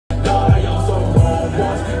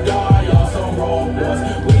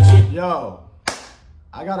Yo,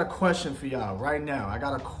 I got a question for y'all right now. I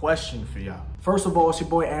got a question for y'all. First of all, it's your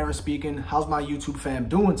boy Aaron speaking. How's my YouTube fam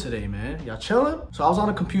doing today, man? Y'all chilling? So I was on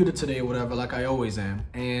the computer today or whatever, like I always am.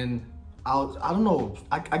 And I don't know,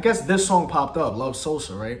 I guess this song popped up, Love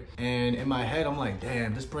Sosa, right? And in my head, I'm like,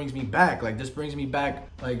 damn, this brings me back. Like, this brings me back,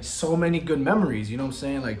 like, so many good memories, you know what I'm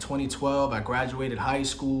saying? Like, 2012, I graduated high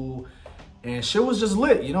school, and shit was just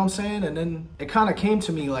lit, you know what I'm saying? And then it kind of came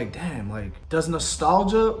to me like, damn, like, does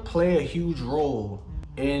nostalgia play a huge role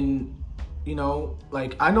in, you know,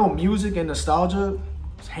 like, I know music and nostalgia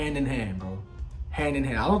is hand in hand, bro. Hand in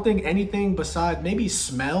hand. I don't think anything besides maybe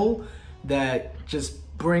smell that just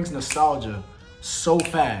brings nostalgia so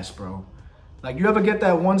fast, bro. Like, you ever get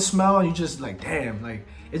that one smell and you just like, damn, like,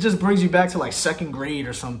 it just brings you back to like 2nd grade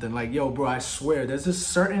or something. Like, yo, bro, I swear, there's this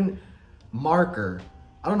certain marker.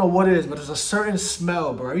 I don't know what it is, but there's a certain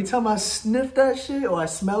smell, bro. Every time I sniff that shit or I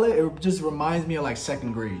smell it, it just reminds me of like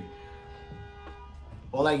 2nd grade.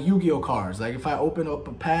 Or like Yu-Gi-Oh cards. Like, if I open up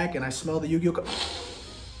a pack and I smell the Yu-Gi-Oh card,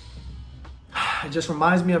 it just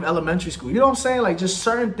reminds me of elementary school. You know what I'm saying? Like, just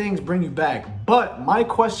certain things bring you back. But my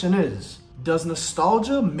question is, does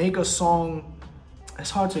nostalgia make a song?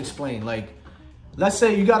 It's hard to explain. Like, let's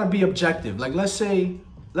say you gotta be objective. Like, let's say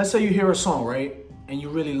you hear a song, right? And you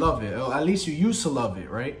really love it, or at least you used to love it,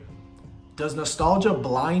 right? Does nostalgia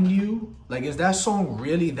blind you? Like, is that song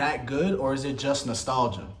really that good, or is it just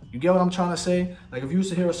nostalgia? You get what I'm trying to say? Like, if you used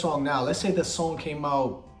to hear a song now, let's say the song came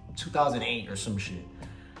out 2008 or some shit,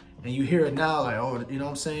 and you hear it now, like, oh, you know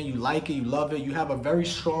what I'm saying? You like it, you love it, you have a very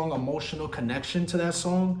strong emotional connection to that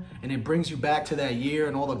song, and it brings you back to that year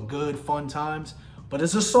and all the good, fun times. But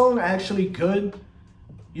is the song actually good?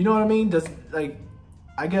 You know what I mean? Does, like,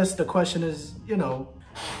 I guess the question is, you know,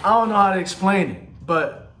 I don't know how to explain it,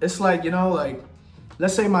 but it's like, you know, like,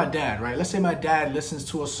 let's say my dad, right? Let's say my dad listens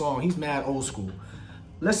to a song. He's mad old school.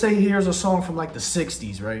 Let's say he hears a song from like the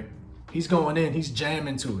 60s, right? He's going in, he's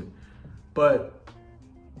jamming to it. But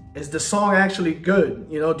is the song actually good?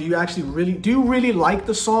 You know, do you really like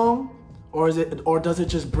the song? Or does it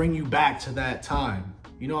just bring you back to that time?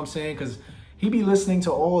 You know what I'm saying? Because he be listening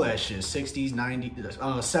to all that shit, 60s, 90s,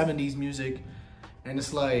 70s music. And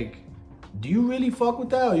it's like, do you really fuck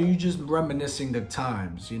with that, or are you just reminiscing the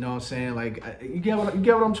times? You know what I'm saying? Like, you get what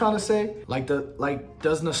I'm trying to say? Like,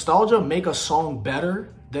 does nostalgia make a song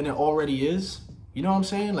better than it already is? You know what I'm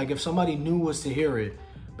saying? Like, if somebody new was to hear it,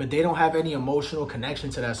 but they don't have any emotional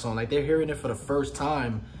connection to that song, like they're hearing it for the first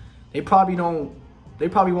time, they probably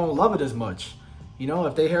won't love it as much. You know,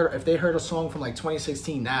 if they heard a song from like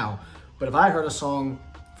 2016 now, but if I heard a song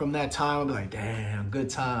from that time, I'd be like, damn, good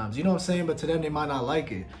times. You know what I'm saying? But to them, they might not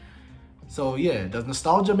like it. So yeah, does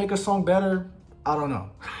nostalgia make a song better? I don't know.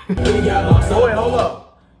 Oh wait, hold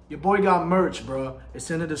up. Your boy got merch, bro. It's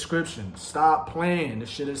in the description. Stop playing. This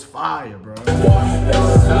shit is fire, bro. Yo,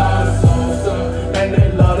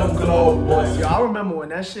 I remember when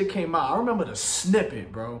that shit came out. I remember the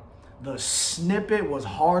snippet, bro. The snippet was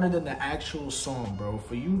harder than the actual song, bro.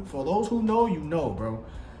 For those who know, you know, bro.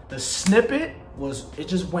 The snippet it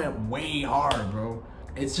just went way hard, bro.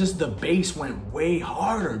 It's just the bass went way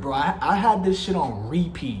harder, bro. I had this shit on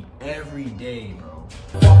repeat every day, bro.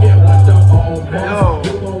 Yo.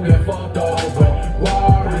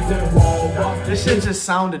 This shit just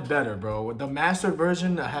sounded better, bro. With the mastered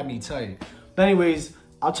version, that had me tight. But anyways,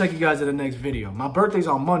 I'll check you guys in the next video. My birthday's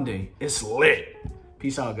on Monday. It's lit.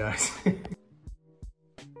 Peace out, guys.